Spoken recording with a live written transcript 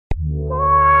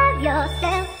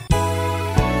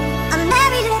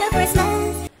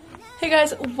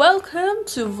guys, welcome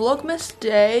to Vlogmas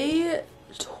day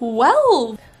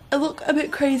 12. I look a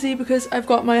bit crazy because I've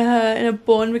got my hair in a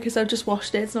bun because I've just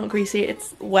washed it. It's not greasy,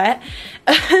 it's wet.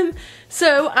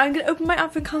 So I'm gonna open my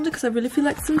advent calendar because I really feel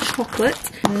like some chocolate.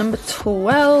 Number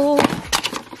 12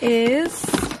 is...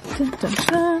 Dun, dun,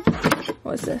 dun.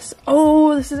 What is this?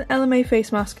 Oh, this is an LMA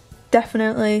face mask.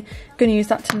 Definitely gonna use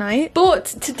that tonight. But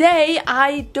today,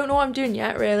 I don't know what I'm doing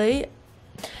yet, really.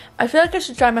 I feel like I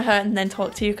should dry my hair and then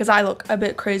talk to you because I look a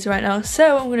bit crazy right now.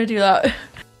 So I'm gonna do that.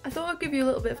 I thought I'd give you a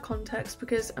little bit of context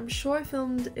because I'm sure I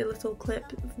filmed a little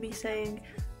clip of me saying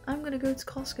I'm gonna go to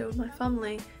Costco with my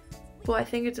family, but I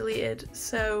think I deleted.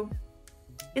 So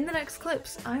in the next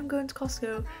clips, I'm going to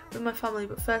Costco with my family,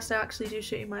 but first I actually do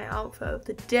show you my outfit of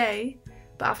the day,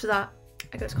 but after that,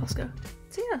 I go to Costco.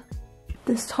 So yeah.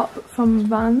 This top from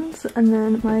Vans, and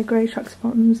then my grey tracksuit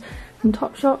bottoms from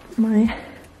Topshop, my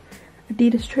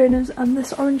Adidas trainers, and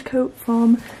this orange coat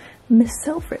from Miss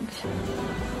Selfridge.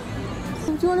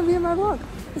 Do you want to be in my vlog?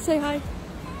 Say hi.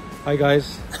 Hi guys.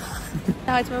 Say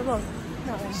hi to my vlog.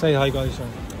 No. Say hi guys.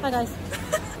 Hi guys.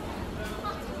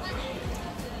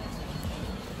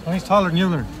 Oh, he's taller than you,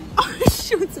 Lauren. Oh,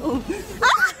 shut up.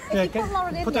 Yeah,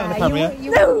 put that in the camera,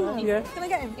 yeah? No. Can I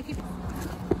get him? If you...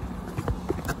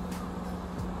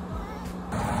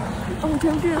 Oh,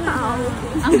 don't do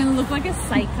that. I'm gonna look like a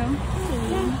psycho.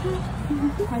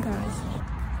 Hi guys.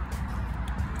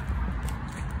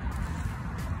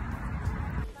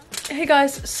 Hey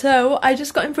guys, so I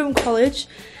just got in from college.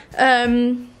 I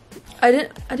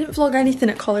didn't vlog anything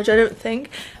at college, I don't think,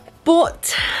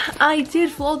 but I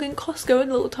did vlog in Costco a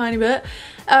little tiny bit.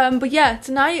 But yeah,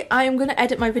 tonight I am gonna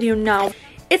edit my video now.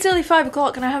 It's only 5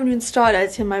 o'clock and I haven't even started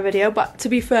editing my video, but to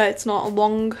be fair, it's not a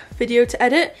long video to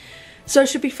edit, so I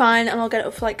should be fine, and I'll get it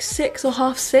up for like 6 or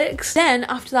half 6. Then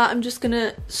after that, I'm just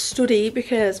gonna study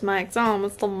because my exam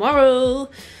is tomorrow.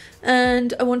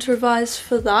 And I want to revise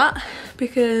for that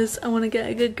because I want to get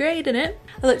a good grade in it.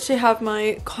 I literally have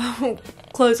my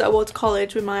clothes that I wore to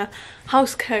college with my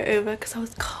house coat over because I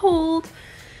was cold.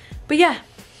 But yeah,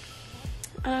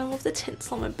 I love the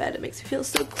tinsel on my bed. It makes me feel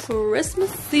so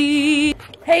Christmassy.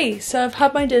 Hey, so I've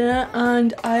had my dinner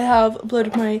and I have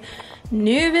uploaded my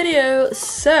new video.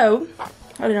 So,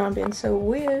 I don't know, I'm being so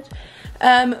weird.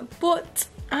 But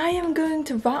I am going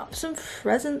to wrap some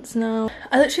presents now.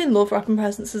 I literally love wrapping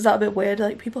presents. Is that a bit weird?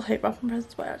 Like, people hate wrapping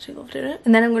presents, but I actually love doing it.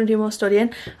 And then I'm going to do more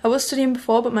studying. I was studying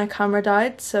before, but my camera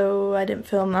died, so I didn't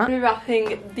film that. I'm going to be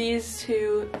wrapping these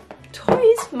two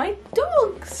toys for my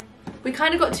dogs. We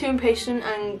kind of got too impatient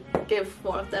and gave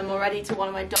one of them already to one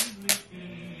of my dogs.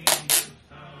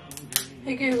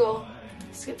 Hey Google,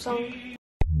 skip song.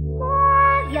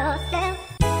 Love yourself.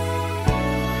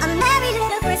 A merry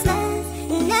little Christmas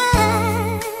night.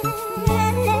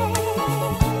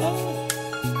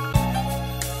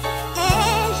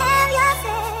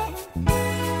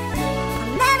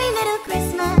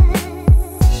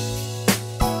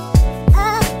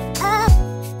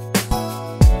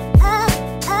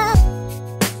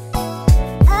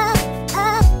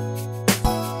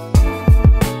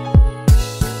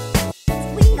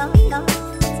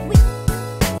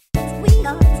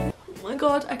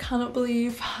 God, I cannot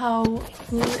believe how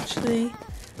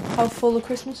full the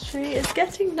Christmas tree is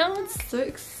getting now. It's so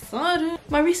exciting.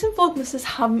 My recent vlogmases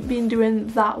haven't been doing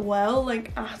that well,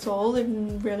 like at all.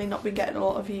 They've really not been getting a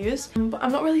lot of views, but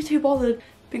I'm not really too bothered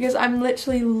because I'm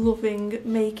literally loving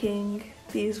making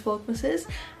these vlogmases,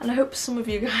 and I hope some of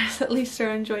you guys at least are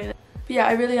enjoying it. But yeah,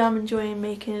 I really am enjoying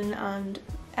making and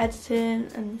editing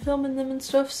and filming them and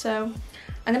stuff, so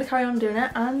I'm gonna carry on doing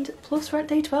it. And plus we're at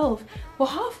day 12. We're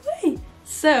halfway.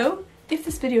 So if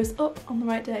this video is up on the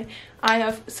right day, I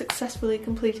have successfully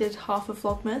completed half of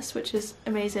Vlogmas, which is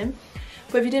amazing.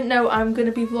 But if you didn't know, I'm going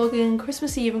to be vlogging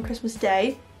Christmas Eve and Christmas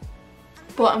Day,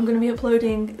 but I'm going to be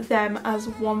uploading them as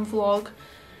one vlog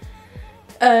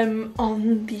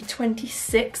on the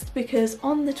 26th, because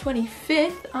on the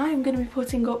 25th I'm going to be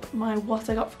putting up my what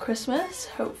I got for Christmas,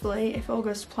 hopefully, if all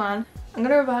goes to plan. I'm going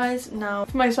to revise now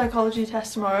for my psychology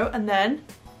test tomorrow, and then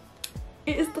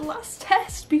it is the last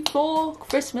test before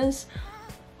Christmas.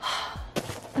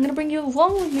 I'm gonna bring you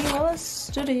along with me while I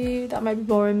study. That might be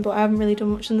boring, but I haven't really done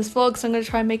much in this vlog, so I'm gonna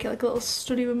try and make it like a little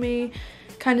study with me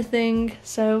kind of thing.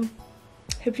 So,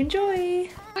 hope you enjoy.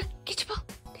 Get your ball.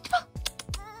 Get your ball.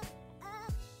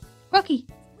 Rocky.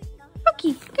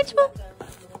 Rocky, get your ball.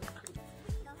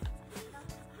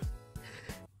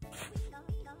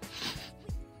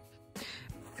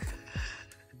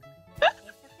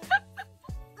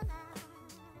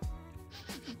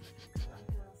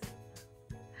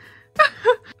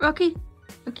 Rocky,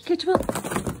 Rocky, catch him up.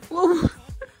 Whoa.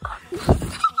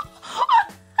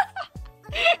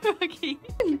 Rocky.